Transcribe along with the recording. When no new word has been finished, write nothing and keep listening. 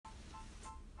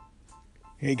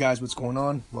Hey guys, what's going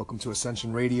on? Welcome to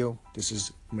Ascension Radio. This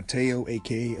is Mateo,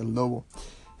 aka Alobo.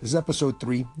 This is episode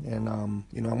 3, and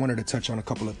I wanted to touch on a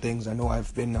couple of things. I know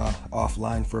I've been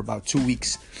offline for about 2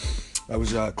 weeks. I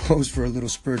was closed for a little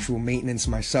spiritual maintenance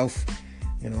myself.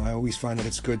 I always find that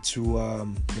it's good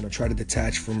to try to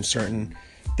detach from certain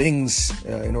things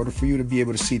in order for you to be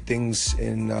able to see things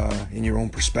in your own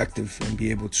perspective and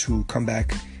be able to come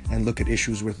back and look at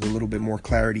issues with a little bit more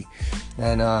clarity.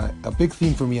 And a big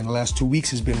theme for me in the last 2 weeks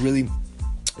has been really,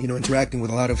 interacting with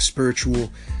a lot of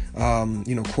spiritual,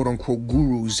 quote unquote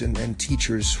gurus and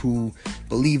teachers who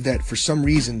believe that for some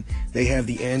reason they have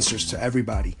the answers to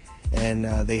everybody. And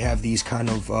they have these kind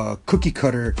of cookie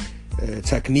cutter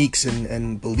techniques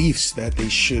and beliefs that they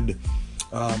should,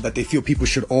 that they feel people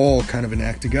should all kind of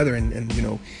enact together.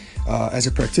 As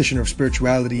a practitioner of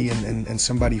spirituality and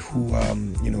somebody who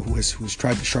has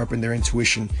tried to sharpen their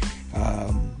intuition,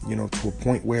 to a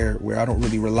point where I don't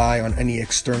really rely on any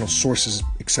external sources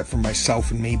except for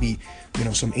myself and maybe,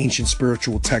 some ancient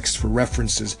spiritual texts for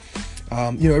references.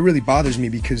 It really bothers me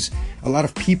because a lot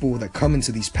of people that come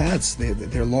into these paths,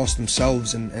 they're lost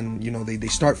themselves and they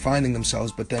start finding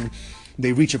themselves, but then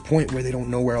they reach a point where they don't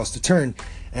know where else to turn.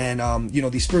 And,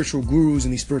 these spiritual gurus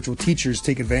and these spiritual teachers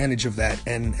take advantage of that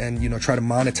and try to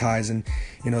monetize. And,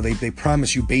 they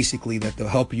promise you basically that they'll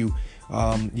help you,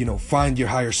 find your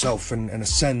higher self and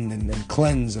ascend and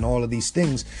cleanse and all of these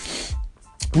things,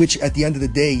 which at the end of the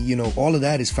day, all of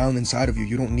that is found inside of you.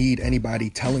 You don't need anybody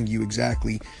telling you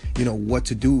exactly, what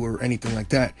to do or anything like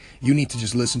that. You need to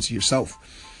just listen to yourself.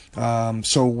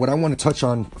 So what I want to touch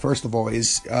on first of all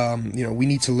is, we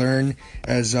need to learn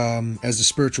as a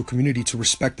spiritual community to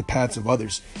respect the paths of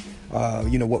others.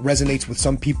 What resonates with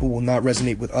some people will not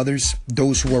resonate with others.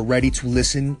 Those who are ready to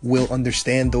listen will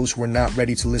understand. Those who are not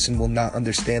ready to listen will not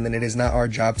understand. And it is not our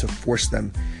job to force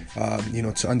them,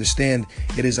 to understand.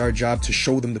 It is our job to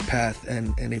show them the path.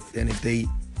 And if they,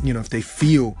 if they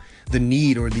feel the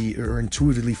need or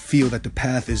intuitively feel that the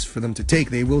path is for them to take,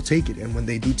 they will take it. And when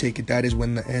they do take it, that is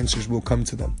when the answers will come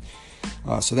to them.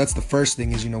 So that's the first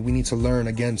thing is, we need to learn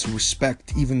again to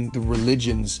respect even the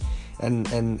religions and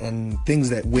things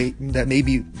that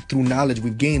maybe through knowledge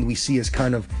we've gained, we see as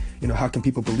kind of, how can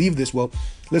people believe this? Well,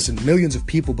 listen, millions of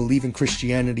people believe in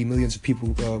Christianity, millions of people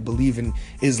believe in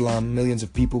Islam, millions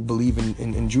of people believe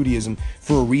in Judaism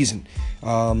for a reason.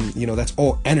 That's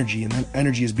all energy, and that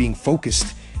energy is being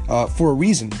focused for a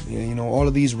reason. All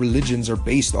of these religions are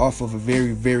based off of a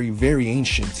very, very, very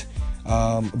ancient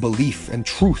belief and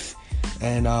truth.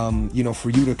 And, for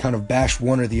you to kind of bash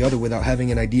one or the other without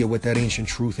having an idea what that ancient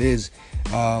truth is,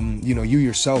 you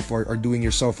yourself are doing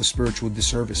yourself a spiritual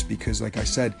disservice because, like I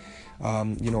said,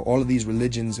 all of these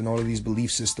religions and all of these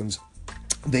belief systems,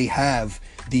 they have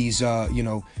these,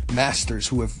 masters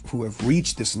who have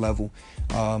reached this level,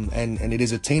 and it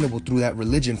is attainable through that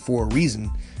religion for a reason.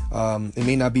 It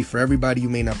may not be for everybody, you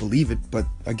may not believe it, but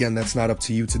again, that's not up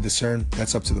to you to discern.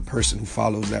 That's up to the person who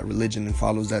follows that religion and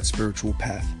follows that spiritual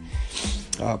path.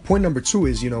 Point number 2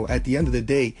 is, at the end of the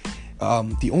day,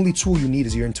 the only tool you need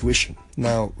is your intuition.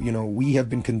 Now, we have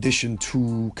been conditioned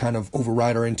to kind of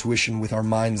override our intuition with our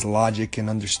mind's logic and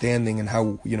understanding and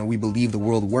how, we believe the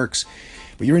world works.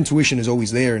 But your intuition is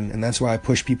always there, and that's why I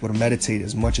push people to meditate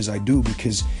as much as I do,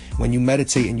 because when you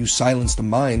meditate and you silence the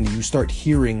mind, you start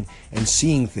hearing and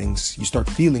seeing things, you start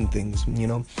feeling things,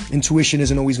 Intuition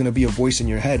isn't always going to be a voice in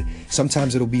your head.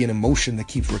 Sometimes it'll be an emotion that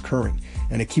keeps recurring,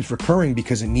 and it keeps recurring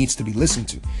because it needs to be listened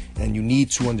to, and you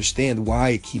need to understand why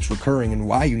it keeps recurring and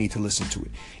why you need to listen to it.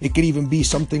 It could even be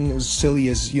something as silly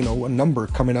as, a number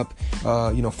coming up,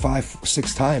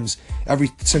 5-6 times every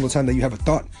single time that you have a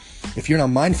thought. If you're not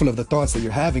mindful of the thoughts that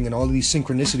you're having and all of these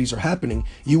synchronicities are happening,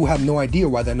 you will have no idea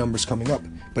why that number's coming up.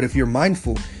 But if you're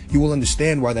mindful, you will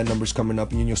understand why that number's coming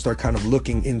up, and you'll start kind of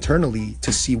looking internally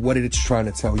to see what it's trying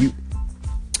to tell you.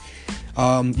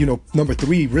 Number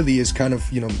 3 really is kind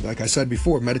of, like I said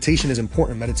before, meditation is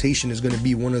important. Meditation is going to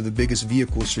be one of the biggest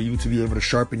vehicles for you to be able to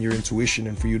sharpen your intuition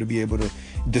and for you to be able to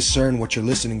discern what you're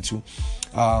listening to.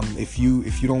 If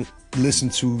you don't listen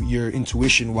to your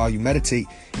intuition while you meditate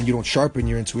and you don't sharpen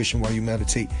your intuition while you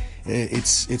meditate,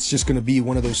 it's just going to be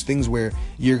one of those things where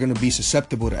you're going to be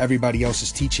susceptible to everybody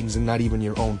else's teachings and not even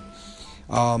your own.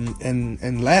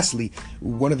 And lastly,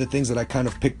 one of the things that I kind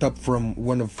of picked up from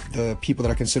one of the people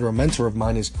that I consider a mentor of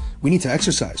mine is we need to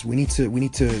exercise. We need to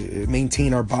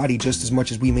maintain our body just as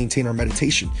much as we maintain our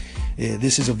meditation.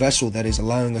 This is a vessel that is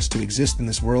allowing us to exist in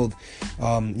this world,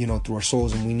 through our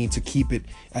souls, and we need to keep it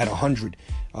at 100.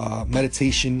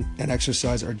 Meditation and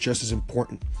exercise are just as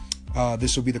important.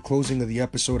 This will be the closing of the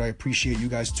episode. I appreciate you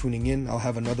guys tuning in. I'll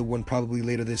have another one probably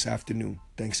later this afternoon.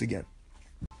 Thanks again.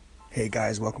 Hey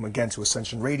guys, welcome again to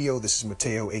Ascension Radio. This is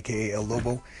Mateo, aka El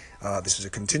Lobo. This is a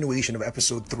continuation of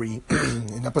episode 3.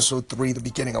 In episode 3, the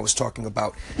beginning, I was talking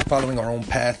about following our own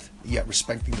path, yet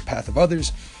respecting the path of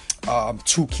others.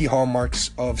 2 key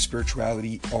hallmarks of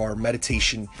spirituality are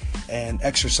meditation and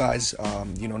exercise.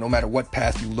 No matter what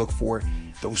path you look for,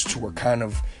 those 2 are kind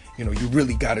of, you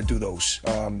really got to do those.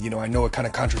 I know I kind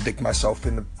of contradict myself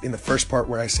in the first part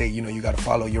where I say, you got to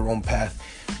follow your own path.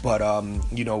 But,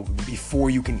 before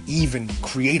you can even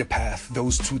create a path,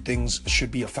 those 2 things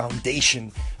should be a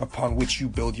foundation upon which you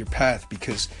build your path,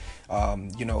 because,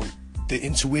 the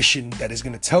intuition that is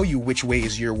going to tell you which way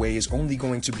is your way is only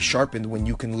going to be sharpened when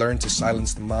you can learn to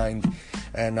silence the mind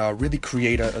and really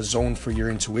create a zone for your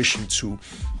intuition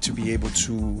to be able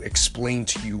to explain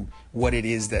to you what it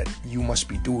is that you must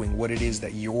be doing, what it is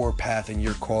that your path and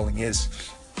your calling is.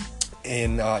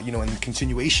 And, in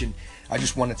continuation, I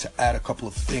just wanted to add a couple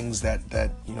of things that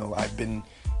I've been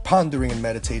pondering and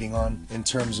meditating on in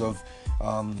terms of,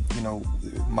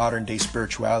 modern day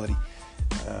spirituality.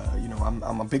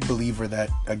 I'm a big believer that,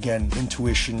 again,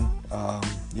 intuition,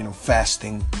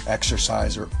 fasting,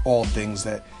 exercise are all things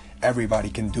that everybody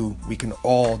can do. We can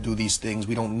all do these things.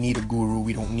 We don't need a guru.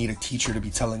 We don't need a teacher to be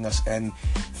telling us. And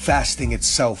fasting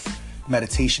itself,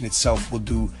 meditation itself will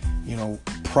do,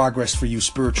 progress for you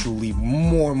spiritually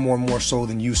more so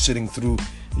than you sitting through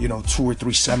 2 or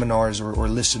 3 seminars or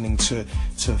listening to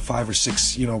 5 or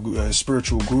 6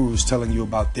 spiritual gurus telling you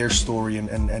about their story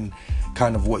and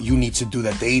kind of what you need to do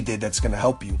that they did that's going to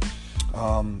help you.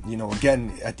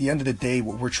 Again, at the end of the day,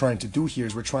 what we're trying to do here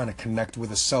is we're trying to connect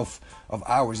with a self of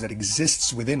ours that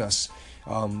exists within us,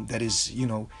 that is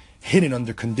hidden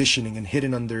under conditioning and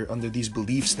hidden under these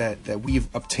beliefs that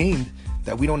we've obtained,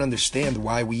 that we don't understand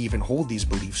why we even hold these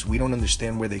beliefs. We don't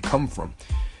understand where they come from.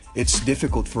 It's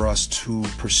difficult for us to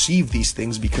perceive these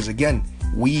things because, again,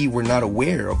 we were not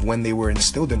aware of when they were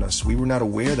instilled in us. We were not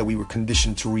aware that we were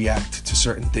conditioned to react to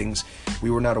certain things. We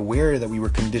were not aware that we were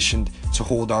conditioned to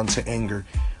hold on to anger.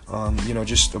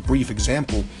 Just a brief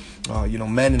example,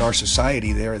 men in our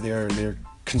society, they're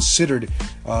considered,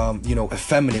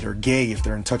 effeminate or gay if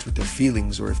they're in touch with their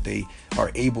feelings, or if they are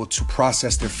able to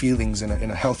process their feelings in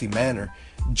a healthy manner.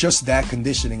 Just that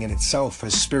conditioning in itself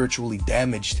has spiritually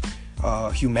damaged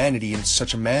humanity in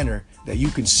such a manner that you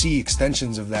can see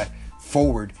extensions of that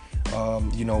forward,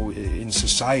 in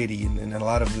society and a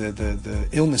lot of the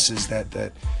illnesses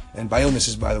that, and by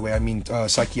illnesses, by the way, I mean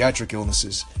psychiatric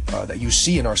illnesses that you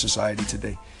see in our society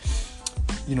today.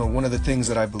 One of the things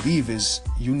that I believe is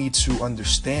you need to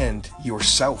understand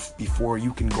yourself before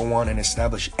you can go on and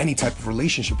establish any type of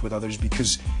relationship with others,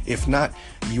 because if not,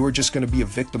 you're just going to be a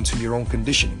victim to your own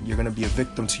conditioning. You're going to be a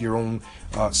victim to your own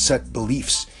set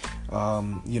beliefs.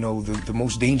 The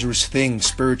most dangerous thing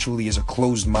spiritually is a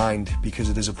closed mind, because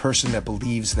it is a person that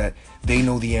believes that they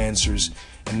know the answers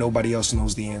and nobody else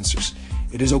knows the answers.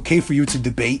 It is okay for you to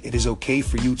debate. It is okay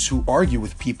for you to argue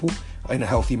with people in a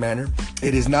healthy manner.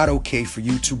 It is not okay for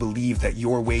you to believe that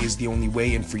your way is the only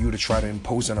way and for you to try to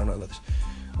impose it on others.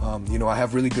 I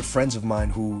have really good friends of mine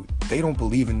who they don't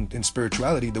believe in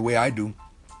spirituality the way I do.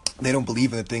 They don't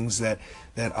believe in the things that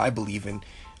I believe in.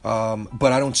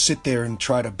 But I don't sit there and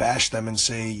try to bash them and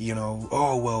say, you're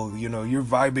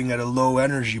vibing at a low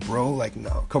energy, bro. Like,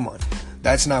 no, come on.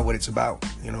 That's not what it's about.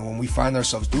 When we find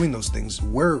ourselves doing those things,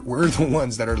 we're the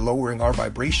ones that are lowering our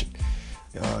vibration.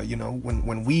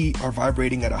 When we are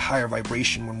vibrating at a higher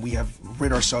vibration, when we have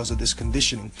rid ourselves of this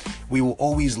conditioning, we will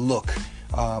always look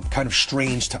kind of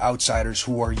strange to outsiders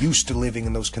who are used to living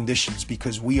in those conditions,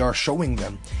 because we are showing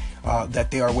them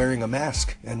that they are wearing a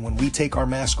mask. And when we take our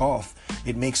mask off,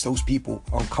 it makes those people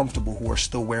uncomfortable who are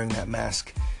still wearing that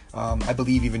mask. I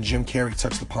believe even Jim Carrey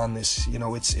touched upon this.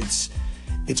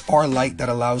 It's our light that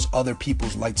allows other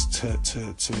people's lights to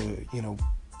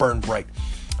burn bright.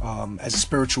 As a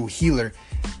spiritual healer,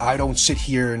 I don't sit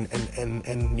here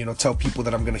and tell people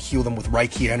that I'm going to heal them with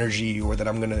Reiki energy, or that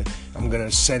I'm going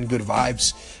to send good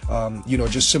vibes.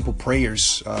 Just simple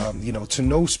prayers, to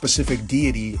no specific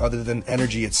deity other than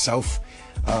energy itself.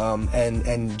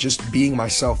 And just being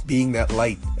myself, being that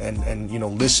light, and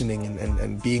listening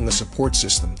and being a support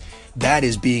system. That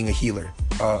is being a healer.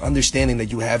 Understanding that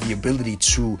you have the ability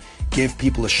to give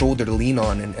people a shoulder to lean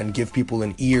on and give people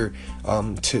an ear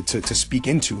to speak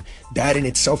into. That in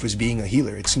itself is being a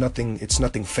healer. It's nothing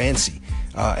fancy,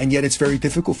 and yet it's very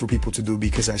difficult for people to do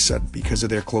because of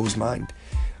their closed mind.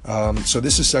 So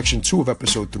this is section 2 of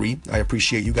episode 3. I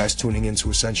appreciate you guys tuning into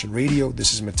Ascension Radio.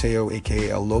 This is Mateo, aka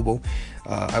El Lobo.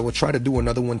 I will try to do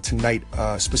another one tonight,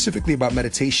 specifically about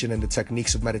meditation and the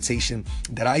techniques of meditation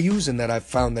that I use and that I've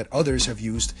found that others have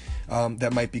used,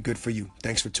 that might be good for you.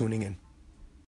 Thanks for tuning in.